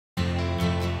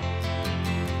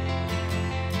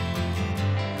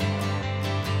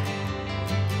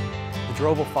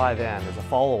Drobo 5N is a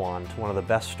follow-on to one of the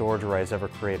best storage arrays ever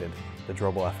created, the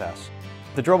Drobo FS.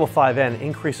 The Drobo 5N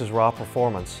increases raw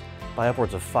performance by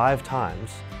upwards of 5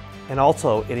 times, and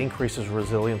also it increases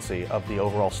resiliency of the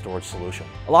overall storage solution.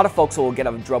 A lot of folks will get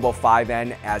a Drobo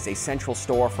 5N as a central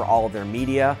store for all of their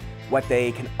media. What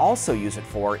they can also use it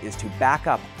for is to back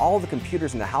up all the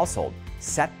computers in the household,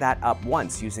 set that up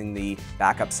once using the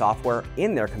backup software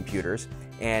in their computers,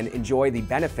 and enjoy the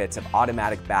benefits of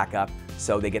automatic backup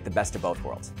so they get the best of both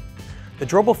worlds. The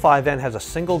Drobo 5N has a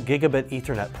single gigabit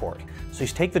Ethernet port. So you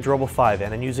take the Drobo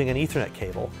 5N and using an Ethernet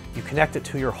cable, you connect it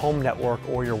to your home network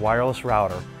or your wireless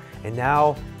router, and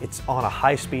now it's on a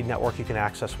high-speed network you can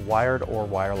access wired or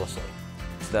wirelessly.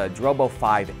 The Drobo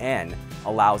 5N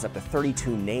allows up to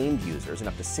 32 named users and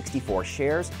up to 64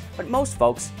 shares, but most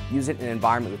folks use it in an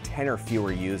environment with 10 or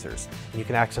fewer users. And you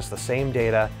can access the same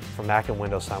data from Mac and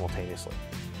Windows simultaneously.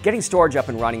 Getting storage up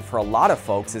and running for a lot of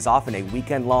folks is often a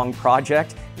weekend-long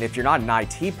project, and if you're not an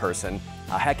IT person,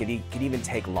 heck, it could even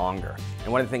take longer.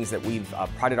 And one of the things that we've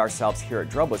prided ourselves here at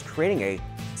Drobo is creating a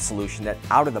solution that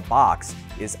out of the box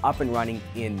is up and running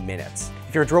in minutes.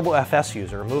 If you're a Drobo FS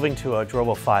user, moving to a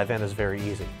Drobo 5N is very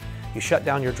easy. You shut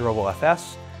down your Drobo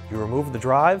FS, you remove the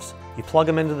drives, you plug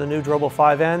them into the new Drobo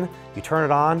 5N, you turn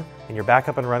it on, and you're back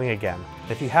up and running again.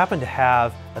 If you happen to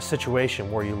have a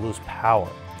situation where you lose power,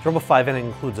 Drobo 5N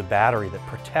includes a battery that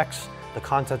protects the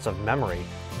contents of memory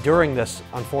during this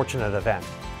unfortunate event.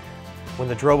 When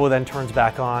the Drobo then turns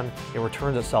back on, it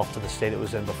returns itself to the state it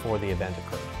was in before the event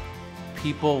occurred.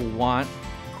 People want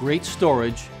great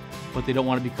storage, but they don't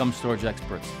want to become storage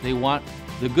experts. They want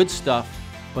the good stuff,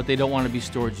 but they don't want to be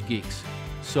storage geeks.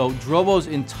 So Drobo's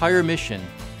entire mission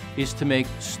is to make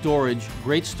storage,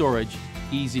 great storage,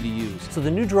 easy to use. So the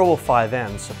new Drobo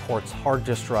 5N supports hard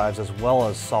disk drives as well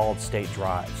as solid state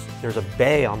drives. There's a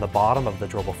bay on the bottom of the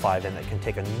Drobo 5N that can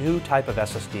take a new type of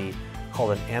SSD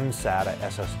called an mSATA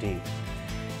SSD.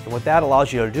 And what that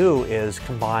allows you to do is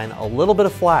combine a little bit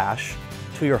of flash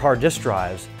to your hard disk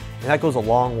drives, and that goes a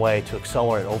long way to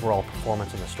accelerate overall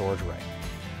performance in the storage array.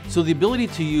 So the ability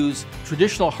to use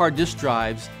traditional hard disk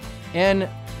drives and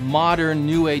modern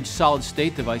new age solid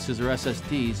state devices or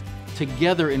SSDs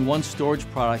together in one storage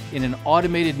product in an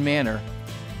automated manner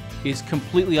is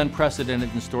completely unprecedented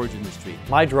in the storage industry.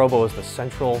 My Drobo is the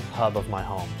central hub of my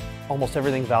home. Almost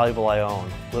everything valuable I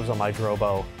own lives on my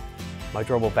Drobo. My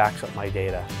Drobo backs up my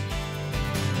data.